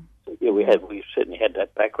 Wow. So, we certainly had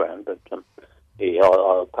that background, but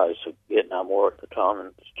I opposed the Vietnam War at the time,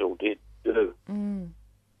 and still do.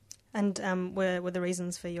 And were the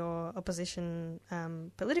reasons for your opposition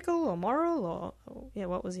political or moral, or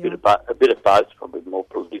what was your... A bit of both, probably more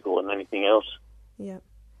political than anything else. Yeah.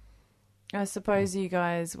 I suppose you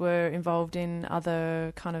guys were involved in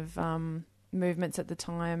other kind of movements at the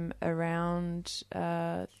time around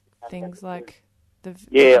things like the...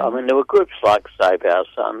 Yeah, I mean, there were groups like Save Our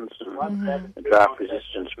Sons and the Draft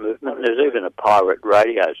Resistance Movement. And there's even a pirate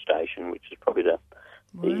radio station, which is probably the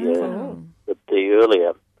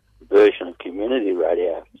earlier version of community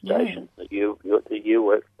radio station that you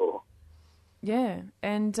worked for. Yeah,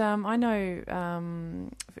 and I know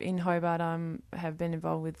in Hobart have been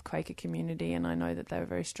involved with Quaker community, and I know that they were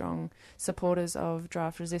very strong supporters of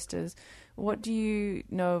draft resistors. What do you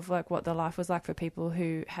know of what the life was like for people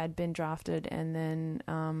who had been drafted and then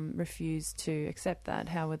refused to accept that?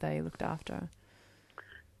 How were they looked after?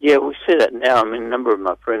 Yeah, we see that now. I mean, a number of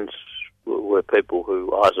my friends were people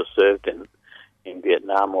who either served in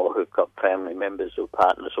Vietnam or who've got family members or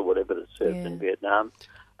partners or whatever that served in Vietnam.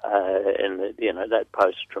 And that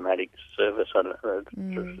post-traumatic service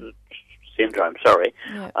syndrome. Sorry,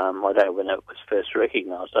 I don't know when it was first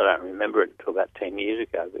recognised. I don't remember it until about 10 years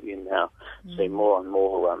ago. But you now see more and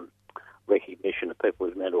more recognition of people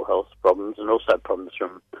with mental health problems, and also problems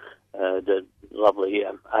from the lovely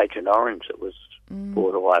Agent Orange that was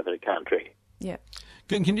brought all over the country. Yeah.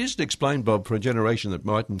 Can you just explain, Bob, for a generation that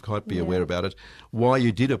mightn't quite be aware about it, why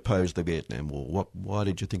you did oppose the Vietnam War? Why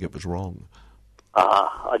did you think it was wrong?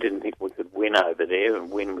 I didn't think we could win over there,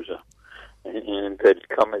 and win was in inverted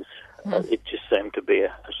commas. It just seemed to be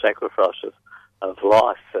a sacrifice of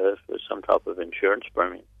life for some type of insurance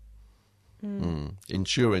premium.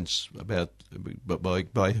 Insurance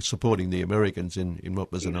by supporting the Americans in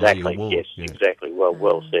what was an Exactly, illegal war. yes, exactly.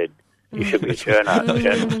 Well said. You should be a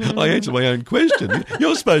journalist. I answered my own question.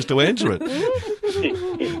 You're supposed to answer it.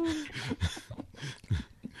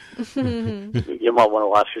 You might want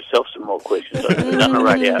to ask yourself some more questions.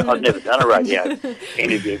 I've never done a radio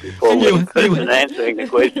interview before with the person answering the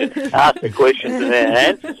question, ask the questions and then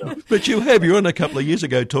answers them. But you have. You were on a couple of years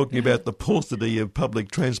ago talking about the paucity of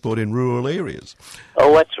public transport in rural areas.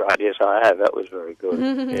 Oh, that's right. Yes, I have. That was very good.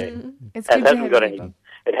 Yeah. It's good to have you, Bob.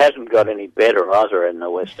 It hasn't got any better either in the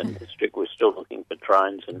Western District. We're still looking for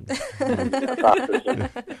trains and buses.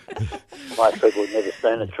 And most people have never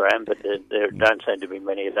seen a tram, but there don't seem to be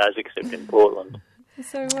many of those except in Portland.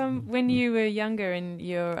 So when you were younger and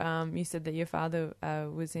you said that your father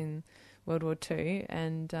was in World War II,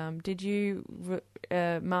 and did you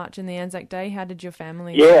march in the Anzac Day? How did your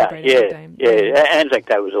family celebrate Anzac Day? Yeah. Anzac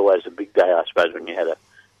Day was always a big day, I suppose, when you had a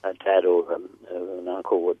dad or an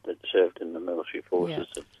uncle that served in the military forces.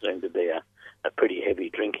 It seemed to be a pretty heavy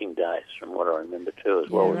drinking day, from what I remember too, as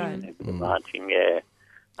well. Right. The marching,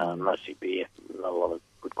 mostly beer, not a lot of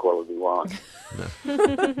good quality wine.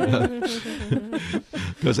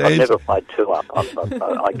 Because I've never played two up.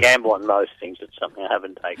 I gamble on most things. It's something I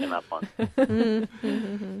haven't taken up on.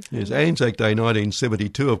 Yes, Anzac Day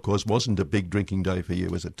 1972, of course, wasn't a big drinking day for you,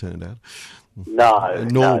 as it turned out. No.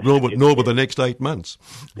 Nor were the next 8 months.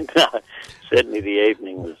 No, certainly the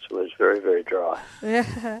evening was very, very dry.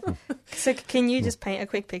 Yeah. So can you just paint a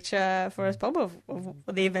quick picture for us, Bob, of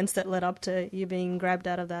the events that led up to you being grabbed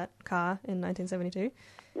out of that car in 1972?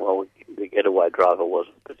 Well, the getaway driver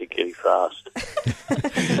wasn't particularly fast.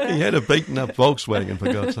 He had a beaten up Volkswagen,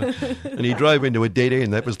 for God's sake, and he drove into a dead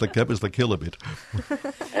end. That was the killer bit.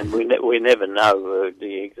 And we never know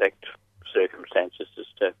the exact circumstances as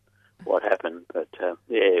to what happened, but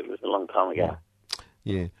it was a long time ago.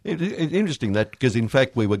 Yeah, it's interesting that, because in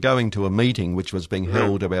fact we were going to a meeting which was being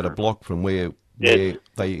held about a block from where they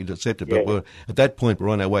intercepted, but at that point we're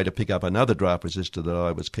on our way to pick up another draft resistor that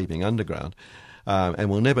I was keeping underground, and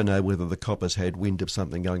we'll never know whether the coppers had wind of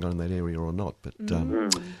something going on in that area or not. But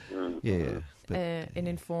an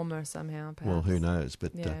informer somehow, perhaps. Well, who knows?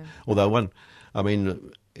 But although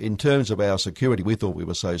in terms of our security, we thought we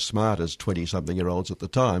were so smart as 20-something-year-olds at the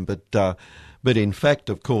time, but in fact,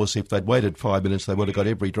 of course, if they'd waited 5 minutes, they would have got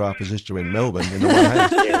every draft resistor in Melbourne in the one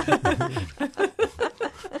house.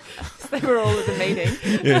 They were all at the meeting.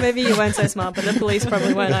 Yeah. Maybe you weren't so smart, but the police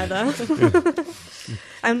probably weren't either.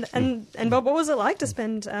 And Bob, what was it like to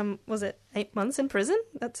spend, was it 8 months in prison?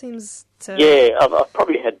 That seems to... Yeah, I've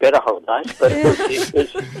probably had better holidays, but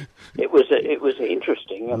it was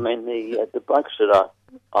interesting. I mean, the blokes that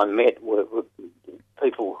I met were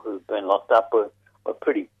people who'd been locked up were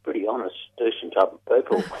pretty honest, decent type of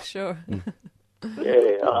people. Sure.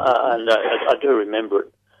 Yeah, and I do remember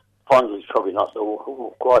it. Fondly is probably not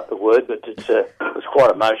quite the word, but it was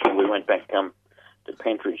quite emotional. We went back to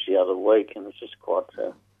Pentridge the other week, and it was just quite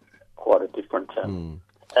a different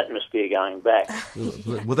atmosphere going back.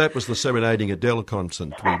 Well, that was the Serenading Adele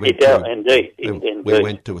concert we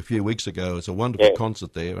went to a few weeks ago. It's a wonderful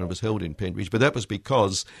concert there, and it was held in Pentridge. But that was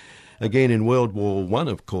because, again, in World War I,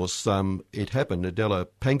 of course, it happened. Adela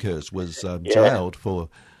Pankhurst was jailed for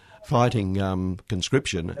fighting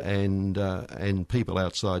conscription, and people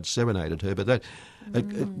outside serenaded her. But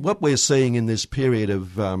what we're seeing in this period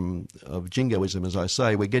of jingoism, as I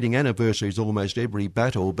say, we're getting anniversaries almost every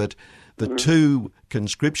battle, but the two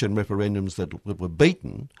conscription referendums that were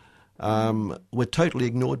beaten were totally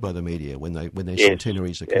ignored by the media when their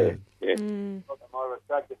centenaries occurred. Yeah.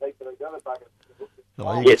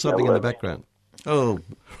 Oh, you got something in the background. Oh,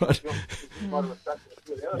 right.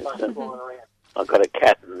 I've got a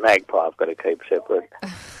cat and magpie I've got to keep separate.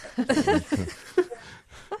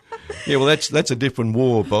 Yeah, well, that's a different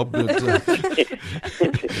war, Bob. But, it's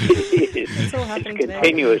all happening it's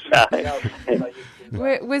continuous.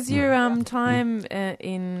 Was your time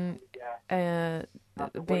in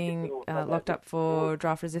being locked up for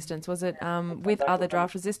draft resistance, was it with other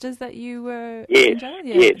draft resistors that you were in jail?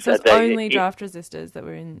 Yes. So it's only draft resistors that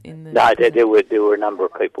were in the... No, there were a number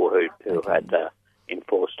of people who had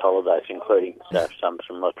enforced holidays, including some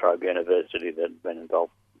from La Trobe University that had been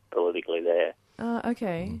involved politically there.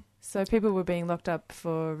 Okay. So people were being locked up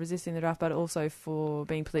for resisting the draft, but also for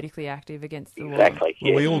being politically active against the war. Exactly.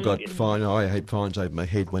 Well, yeah. we all got fined. I had fines over my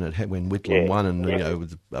head when Whitlam won, and it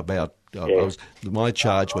was about. My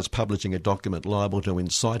charge was publishing a document liable to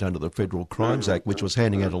incite under the Federal Crimes Act, which was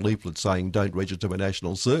handing out a leaflet saying "Don't register for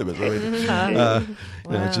national service." And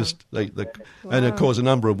of course a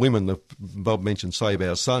number of women. Bob mentioned Save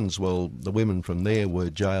Our Sons. Well, the women from there were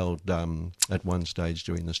jailed at one stage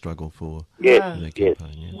during the struggle for their campaign.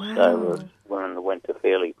 Yeah. Wow. So women went to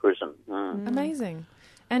fairly prison. Amazing.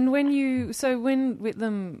 And when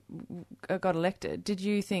Whitlam got elected, did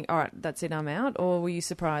you think, all right, that's it, I'm out, or were you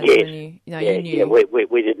surprised when you knew? Yeah,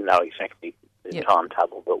 we didn't know exactly the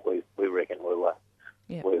timetable, but we reckon we were.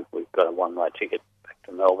 Yep. We've got a one-way ticket back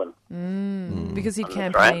to Melbourne. Because he'd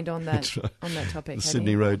campaigned on that topic. The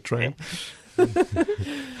Sydney Road tram.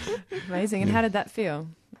 Amazing. And how did that feel?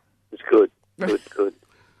 It's good. Good.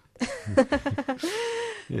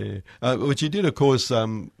 Yeah, but you did, of course,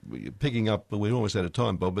 picking up, we're almost out of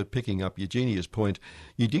time, Bob, but picking up Eugenia's point,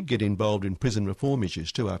 you did get involved in prison reform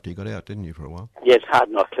issues too after you got out, didn't you, for a while? Yeah, it's hard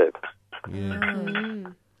not to.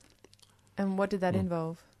 Yeah. And what did that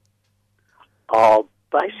involve?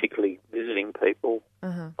 Basically visiting people,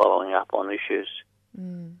 following up on issues,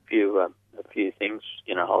 a few things,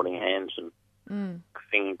 holding hands and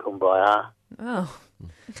singing Kumbaya. Oh,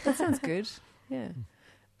 that sounds good. Yeah.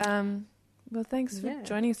 Well, thanks for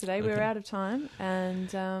joining us today. We're out of time,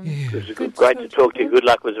 and it was great to talk to you. Good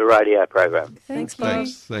luck with the radio program. Thanks, Bob.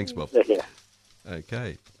 Thanks, Bob. Yeah.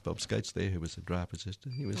 Okay, Bob Skates there, who was the draft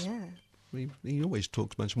assistant. He always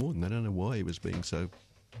talks much more than that. I don't know why he was being so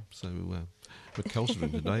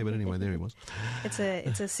recalcitrant today, but anyway, there he was. It's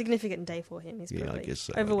a significant day for him. He's probably I guess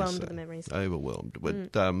so, overwhelmed with the memories. Overwhelmed.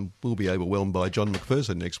 But we'll be overwhelmed by John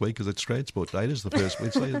McPherson next week because it's Transport Day. It is the first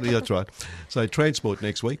week. That's right. So Transport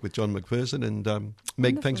next week with John McPherson. And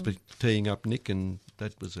Meg, thanks for teeing up Nick, and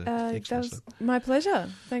that was excellent. That was my pleasure.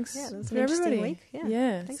 Thanks Yeah, that was for an interesting everybody. week. Yeah.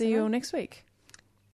 Yeah. Thanks See you a lot. all next week.